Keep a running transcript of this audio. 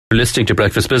Listening to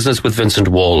Breakfast Business with Vincent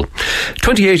Wall.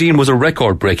 2018 was a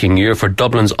record-breaking year for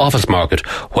Dublin's office market,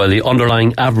 while the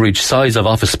underlying average size of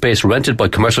office space rented by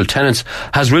commercial tenants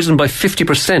has risen by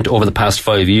 50% over the past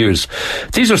 5 years.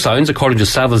 These are signs, according to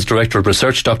Savills Director of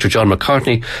Research, Dr. John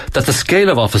McCartney, that the scale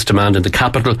of office demand in the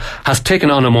capital has taken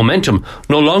on a momentum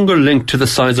no longer linked to the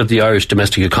size of the Irish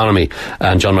domestic economy.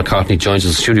 And John McCartney joins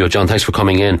us in the studio. John, thanks for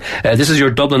coming in. This is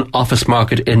your Dublin office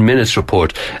market in minutes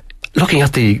report. Looking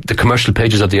at the commercial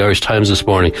pages of the Irish Times this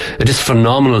morning, it is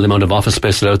phenomenal the amount of office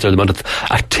space out there, the amount of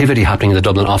activity happening in the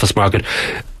Dublin office market.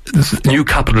 New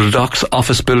Capital Docks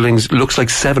office buildings looks like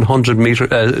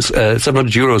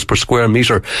 €700 per square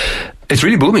metre. It's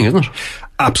really booming, isn't it?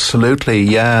 Absolutely,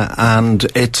 yeah, and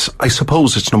I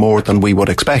suppose it's no more than we would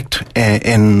expect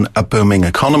in a booming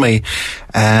economy.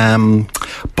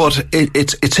 But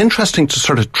it's interesting to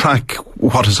sort of track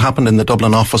what has happened in the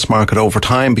Dublin office market over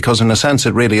time, because in a sense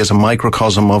it really is a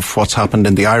microcosm of what's happened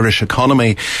in the Irish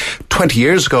economy. 20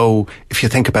 years ago, if you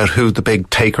think about who the big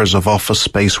takers of office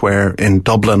space were in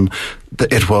Dublin,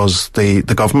 it was the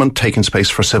government taking space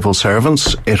for civil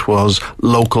servants. It was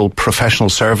local professional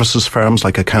services firms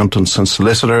like accountants and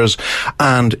solicitors,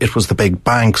 and it was the big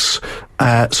banks.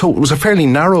 So it was a fairly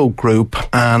narrow group,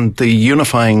 and the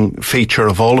unifying feature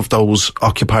of all of those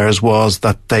occupiers was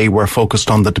that they were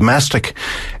focused on the domestic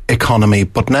economy.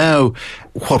 But now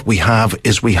what we have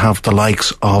the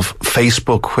likes of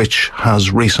Facebook, which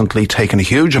has recently taken a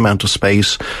huge amount of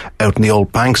space out in the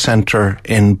old bank centre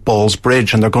in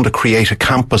Ballsbridge, and they're going to create a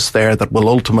campus there that will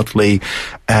ultimately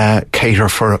cater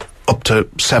for up to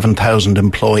 7,000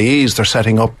 employees. They're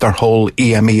setting up their whole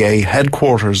EMEA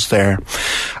headquarters there.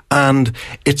 And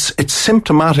it's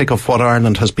symptomatic of what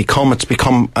Ireland has become. It's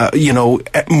become,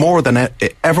 more than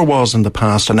it ever was in the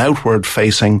past, an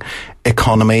outward-facing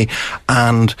economy.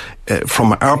 And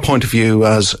from our point of view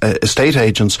as estate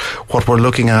agents, what we're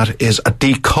looking at is a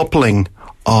decoupling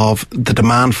of the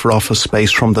demand for office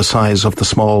space from the size of the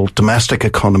small domestic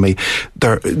economy.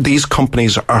 These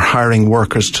companies are hiring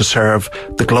workers to serve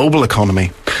the global economy.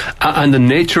 And the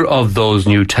nature of those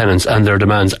new tenants and their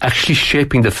demands actually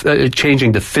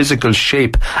changing the physical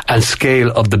shape and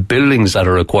scale of the buildings that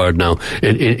are required now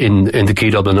in the key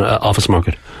Dublin office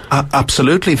market.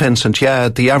 Absolutely, Vincent. Yeah,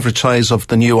 the average size of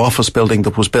the new office building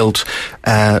that was built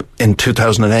in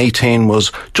 2018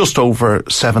 was just over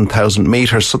 7,000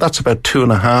 metres. So that's about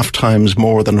 2.5 times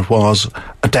more than it was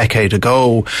a decade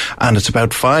ago, and it's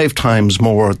about 5 times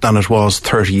more than it was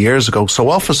 30 years ago. So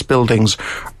office buildings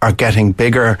are getting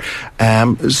bigger,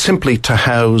 simply to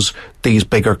house these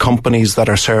bigger companies that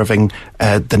are serving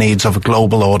the needs of a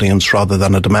global audience rather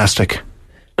than a domestic.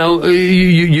 Now,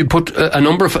 you attribute a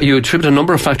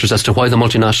number of factors as to why the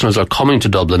multinationals are coming to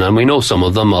Dublin, and we know some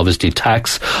of them. Obviously,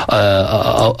 tax,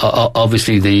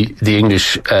 obviously the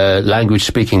English language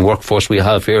speaking workforce we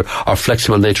have here, our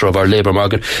flexible nature of our labour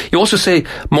market. You also say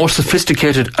more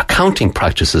sophisticated accounting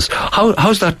practices.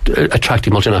 How's that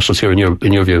attracting multinationals here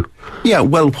in your view? Yeah,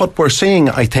 well, what we're seeing,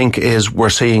 I think, is we're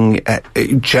seeing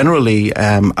generally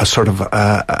a sort of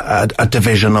a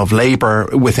division of labour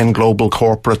within global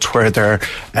corporates where they're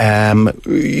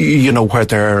where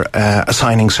they're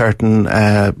assigning certain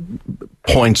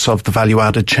points of the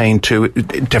value-added chain to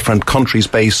different countries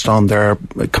based on their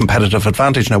competitive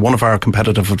advantage. Now, one of our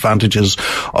competitive advantages,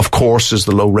 of course, is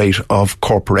the low rate of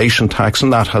corporation tax,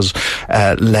 and that has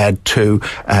led to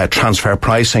transfer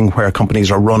pricing, where companies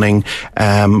are running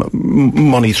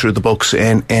money through the books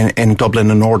in Dublin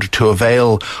in order to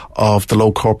avail of the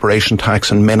low corporation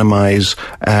tax and minimise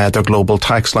their global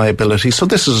tax liability. So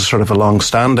this is a sort of a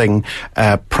long-standing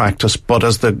practice, but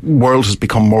as the world has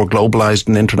become more globalised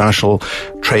and international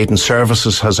trade and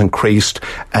services has increased,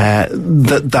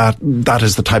 that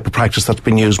is the type of practice that's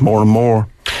been used more and more.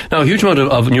 Now, a huge amount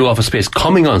of new office space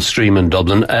coming on stream in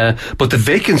Dublin, but the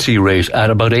vacancy rate at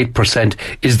about 8%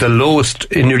 is the lowest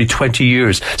in nearly 20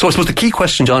 years. So I suppose the key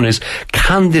question, John, is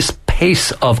can this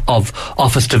pace of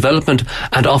office development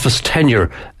and office tenure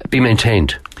be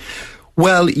maintained?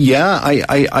 Well, yeah,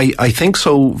 I think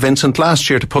so, Vincent. Last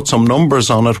year, to put some numbers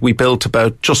on it, we built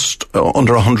about just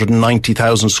under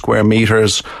 190,000 square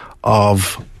metres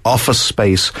of office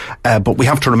space, but we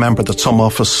have to remember that some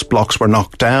office blocks were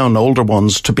knocked down, older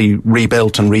ones, to be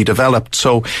rebuilt and redeveloped.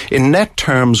 So in net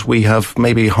terms, we have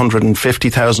maybe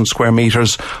 150,000 square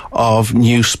metres of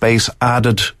new space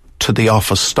added to the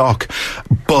office stock.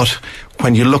 But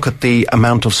when you look at the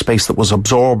amount of space that was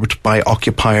absorbed by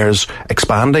occupiers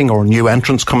expanding or new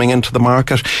entrants coming into the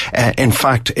market, in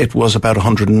fact, it was about it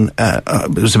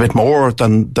was a bit more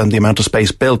than the amount of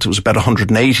space built. It was about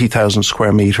 180,000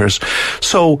 square metres.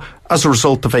 So as a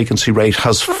result, the vacancy rate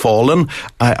has fallen.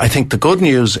 I think the good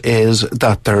news is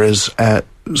that there is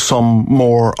some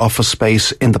more office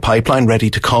space in the pipeline ready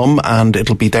to come, and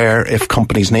it'll be there if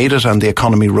companies need it and the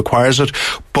economy requires it.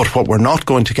 But what we're not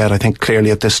going to get, I think, clearly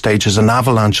at this stage is an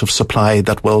avalanche of supply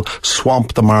that will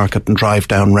swamp the market and drive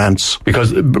down rents.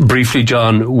 Because, briefly,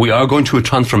 John, we are going through a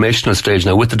transformational stage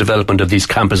now with the development of these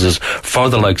campuses for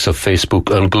the likes of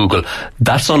Facebook and Google.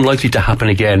 That's unlikely to happen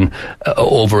again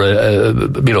over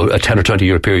a 10 or 20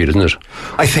 year period, isn't it?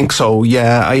 I think so,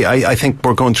 yeah. I think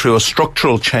we're going through a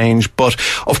structural change, but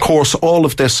of course all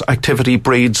of this activity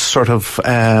breeds sort of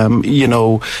a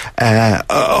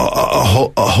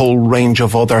whole range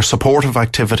of other supportive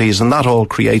activities, and that all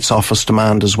creates office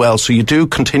demand as well. So you do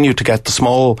continue to get the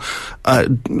small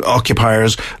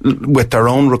occupiers with their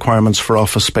own requirements for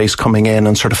office space coming in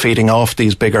and sort of feeding off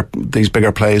these bigger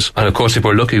plays. And of course, if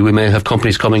we're lucky, we may have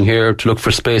companies coming here to look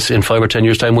for space in 5 or 10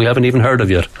 years' time we haven't even heard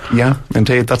of yet. Yeah,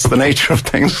 indeed, that's the nature of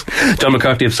things. John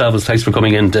McCarthy of Savills, thanks for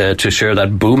coming in to share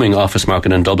that booming office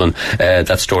market in Dublin,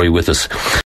 that story with us.